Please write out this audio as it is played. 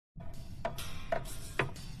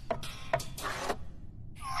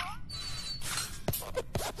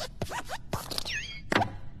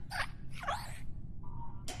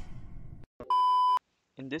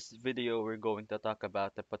this video, we're going to talk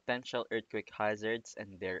about the potential earthquake hazards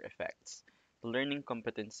and their effects. The learning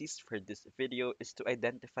competencies for this video is to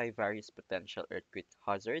identify various potential earthquake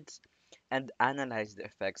hazards and analyze the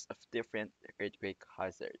effects of different earthquake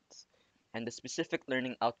hazards. And the specific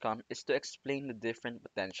learning outcome is to explain the different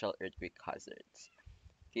potential earthquake hazards.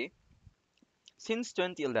 Okay? Since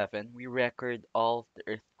 2011, we record all the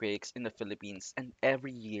earthquakes in the Philippines, and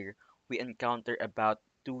every year we encounter about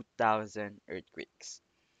 2,000 earthquakes.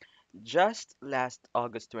 Just last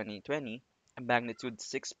August 2020, a magnitude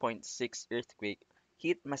 6.6 earthquake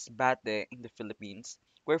hit Masbate in the Philippines,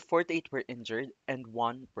 where 48 were injured and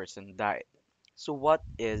one person died. So, what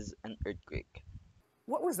is an earthquake?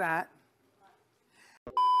 What was that?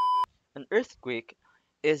 An earthquake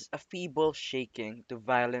is a feeble shaking to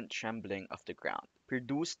violent trembling of the ground,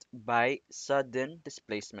 produced by sudden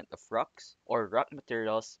displacement of rocks or rock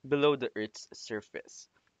materials below the Earth's surface.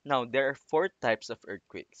 Now, there are four types of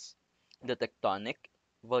earthquakes: the tectonic,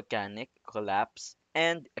 volcanic, collapse,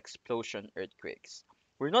 and explosion earthquakes.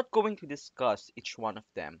 We're not going to discuss each one of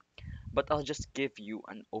them, but I'll just give you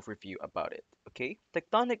an overview about it, okay?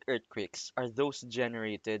 Tectonic earthquakes are those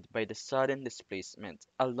generated by the sudden displacement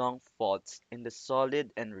along faults in the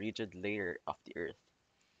solid and rigid layer of the Earth.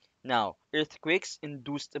 Now, earthquakes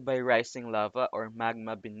induced by rising lava or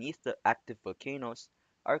magma beneath the active volcanoes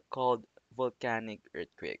are called volcanic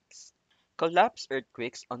earthquakes. Collapse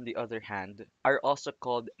earthquakes, on the other hand, are also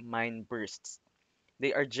called mine bursts.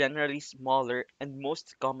 They are generally smaller and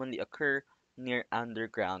most commonly occur near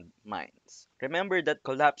underground mines. Remember that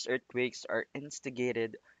collapse earthquakes are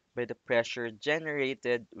instigated by the pressure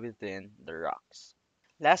generated within the rocks.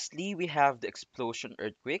 Lastly, we have the explosion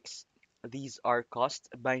earthquakes. These are caused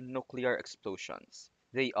by nuclear explosions.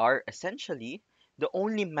 They are essentially the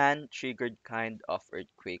only man-triggered kind of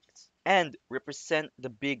earthquakes and represent the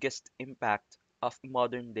biggest impact of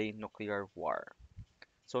modern-day nuclear war.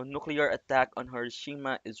 So nuclear attack on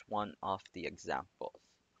Hiroshima is one of the examples.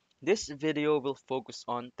 This video will focus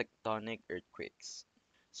on tectonic earthquakes.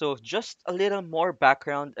 So just a little more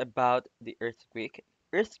background about the earthquake.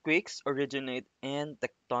 Earthquakes originate in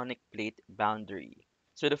tectonic plate boundary.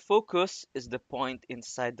 So the focus is the point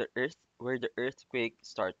inside the earth where the earthquake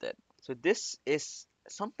started. So this is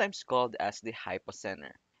sometimes called as the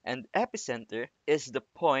hypocenter. And epicenter is the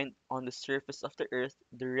point on the surface of the earth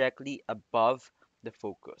directly above the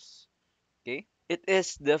focus. Okay? It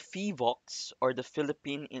is the PHIVOLCS, or the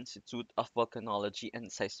Philippine Institute of Volcanology and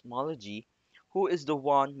Seismology, who is the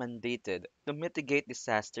one mandated to mitigate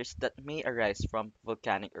disasters that may arise from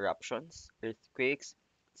volcanic eruptions, earthquakes,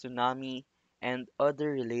 tsunami, and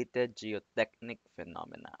other related geotechnic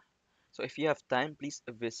phenomena. So if you have time, please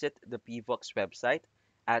visit the PHIVOLCS website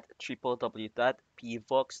at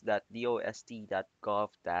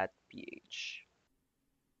www.pvox.dost.gov.ph.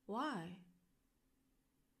 Why?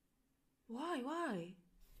 Why?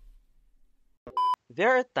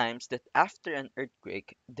 There are times that after an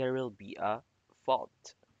earthquake, there will be a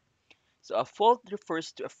fault. So a fault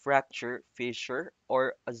refers to a fracture, fissure,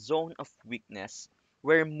 or a zone of weakness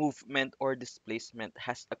where movement or displacement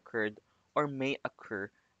has occurred or may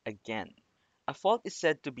occur again. A fault is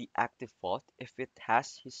said to be active fault if it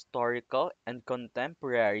has historical and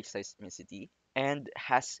contemporary seismicity and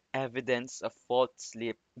has evidence of fault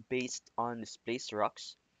slip based on displaced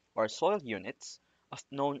rocks or soil units of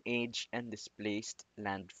known age and displaced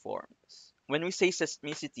landforms. When we say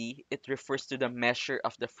seismicity, it refers to the measure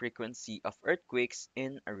of the frequency of earthquakes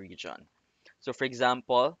in a region. So, for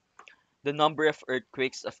example, the number of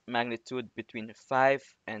earthquakes of magnitude between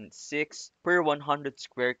 5 and 6 per 100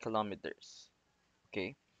 square kilometers.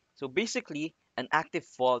 Okay? So basically, an active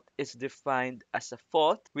fault is defined as a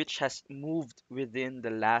fault which has moved within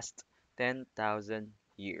the last 10,000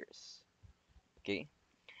 years. Okay?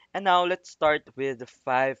 And now let's start with the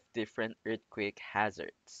five different earthquake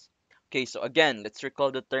hazards. Okay, so again, let's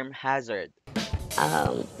recall the term hazard.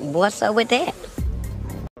 What's up with that?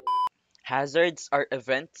 Hazards are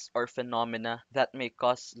events or phenomena that may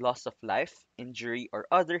cause loss of life, injury, or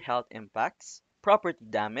other health impacts, property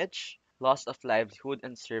damage, loss of livelihood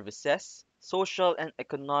and services, social and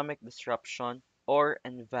economic disruption, or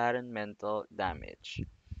environmental damage.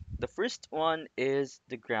 The first one is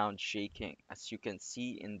the ground shaking, as you can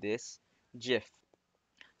see in this GIF.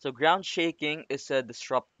 So ground shaking is a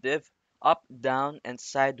disruptive up, down, and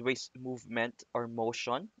sideways movement or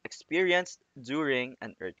motion experienced during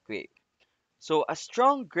an earthquake. So a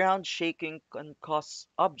strong ground shaking can cause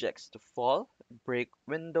objects to fall, break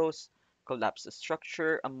windows, collapse a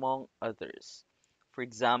structure, among others. For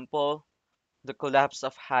example, the collapse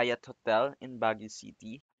of Hyatt Hotel in Baguio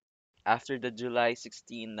City after the July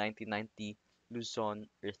 16, 1990 Luzon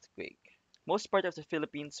earthquake. Most part of the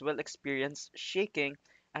Philippines will experience shaking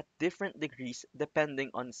at different degrees depending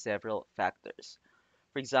on several factors.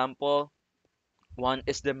 For example, one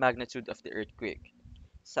is the magnitude of the earthquake.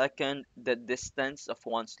 Second, the distance of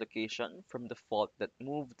one's location from the fault that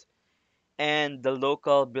moved, and the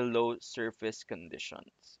local below surface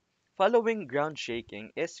conditions. Following ground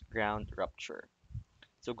shaking is ground rupture.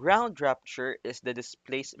 So ground rupture is the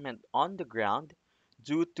displacement on the ground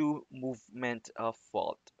due to movement of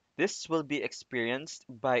fault. This will be experienced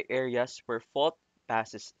by areas where fault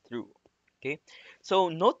passes through. Okay, so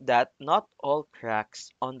note that not all cracks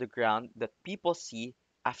on the ground that people see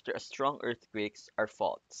after a strong earthquake are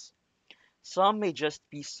faults. Some may just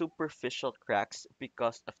be superficial cracks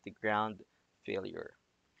because of the ground failure.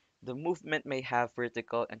 The movement may have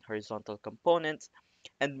vertical and horizontal components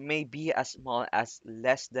and may be as small as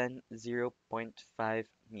less than zero point 0.5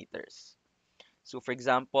 meters. So, for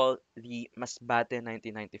example, the Masbate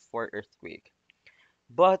 1994 earthquake.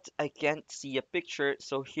 But I can't see a picture,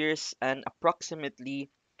 so here's an approximately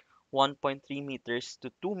 1.3 meters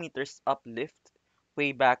to 2 meters uplift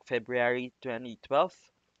way back February 2012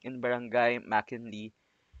 in Barangay McKinley,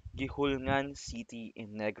 Gihulngan City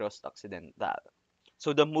in Negros Occidental.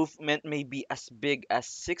 So the movement may be as big as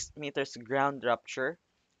 6 meters ground rupture,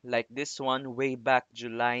 like this one way back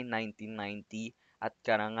July 1990 at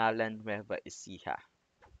Karangalan, Nueva Ecija.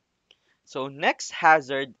 So next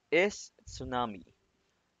hazard is tsunami.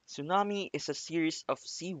 Tsunami is a series of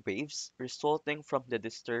sea waves resulting from the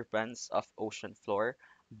disturbance of ocean floor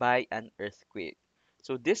by an earthquake.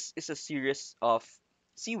 So this is a series of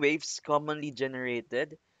sea waves commonly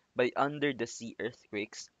generated by under the sea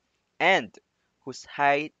earthquakes and whose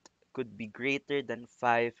height could be greater than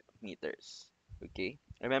 5 meters. Okay?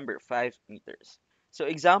 Remember, 5 meters. So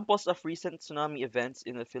examples of recent tsunami events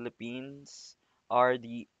in the Philippines are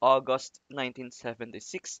the August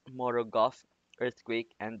 1976 Moro Gulf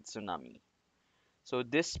earthquake and tsunami. So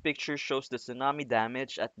this picture shows the tsunami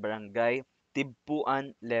damage at Barangay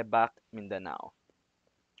Tibpuan, Lebac, Mindanao.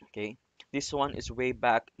 Okay? This one is way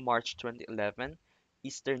back March 2011,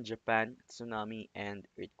 Eastern Japan tsunami and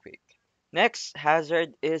earthquake. Next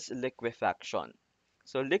hazard is liquefaction.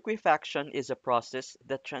 So liquefaction is a process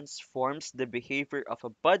that transforms the behavior of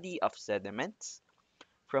a body of sediments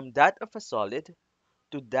from that of a solid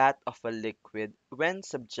to that of a liquid when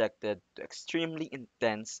subjected to extremely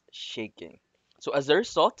intense shaking. So as a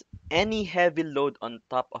result, any heavy load on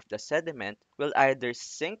top of the sediment will either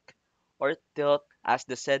sink or tilt as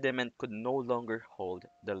the sediment could no longer hold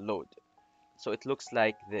the load. So it looks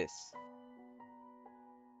like this.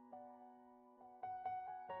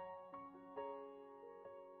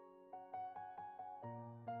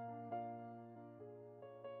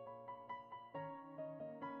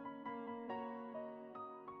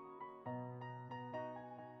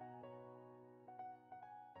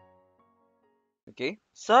 Okay?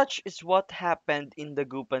 Such is what happened in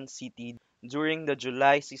Dagupan City during the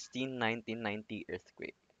July 16, 1990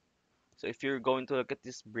 earthquake. So if you're going to look at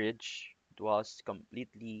this bridge, it was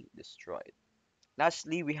completely destroyed.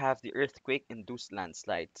 Lastly, we have the earthquake-induced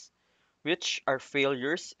landslides, which are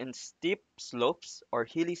failures in steep slopes or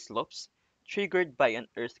hilly slopes triggered by an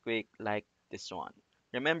earthquake like this one.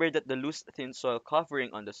 Remember that the loose thin soil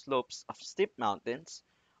covering on the slopes of steep mountains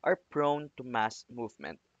are prone to mass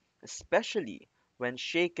movement, especially when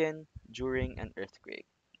shaken during an earthquake.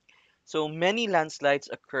 So many landslides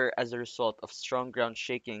occur as a result of strong ground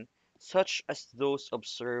shaking, such as those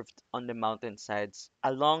observed on the mountainsides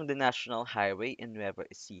along the National Highway in Nueva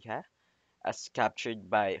Ecija, as captured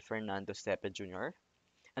by Fernando Sepe Jr.,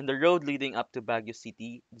 and the road leading up to Baguio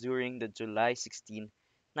City during the July 16,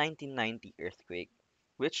 1990 earthquake,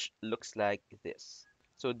 which looks like this.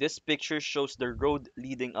 So this picture shows the road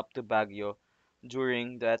leading up to Baguio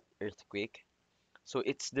during that earthquake. So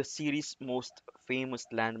it's the city's most famous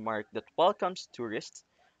landmark that welcomes tourists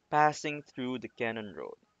passing through the Cannon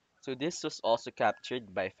Road. So this was also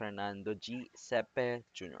captured by Fernando G. Sepe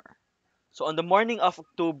Jr. So on the morning of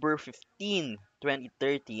October 15,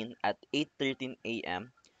 2013 at 8:13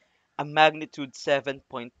 a.m., a magnitude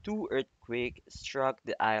 7.2 earthquake struck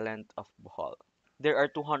the island of Bohol. There are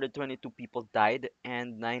 222 people died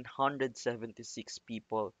and 976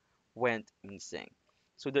 people went missing.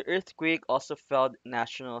 So the earthquake also felled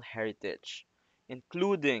national heritage,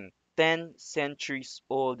 including 10 centuries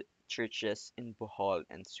old churches in Bohol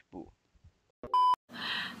and Cebu.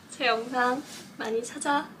 제 영상 많이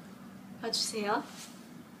찾아봐 주세요.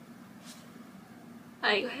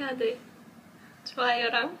 아, 이거 해야 돼.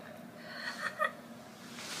 좋아요랑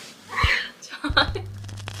좋아요.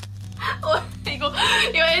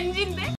 이거 NG인데?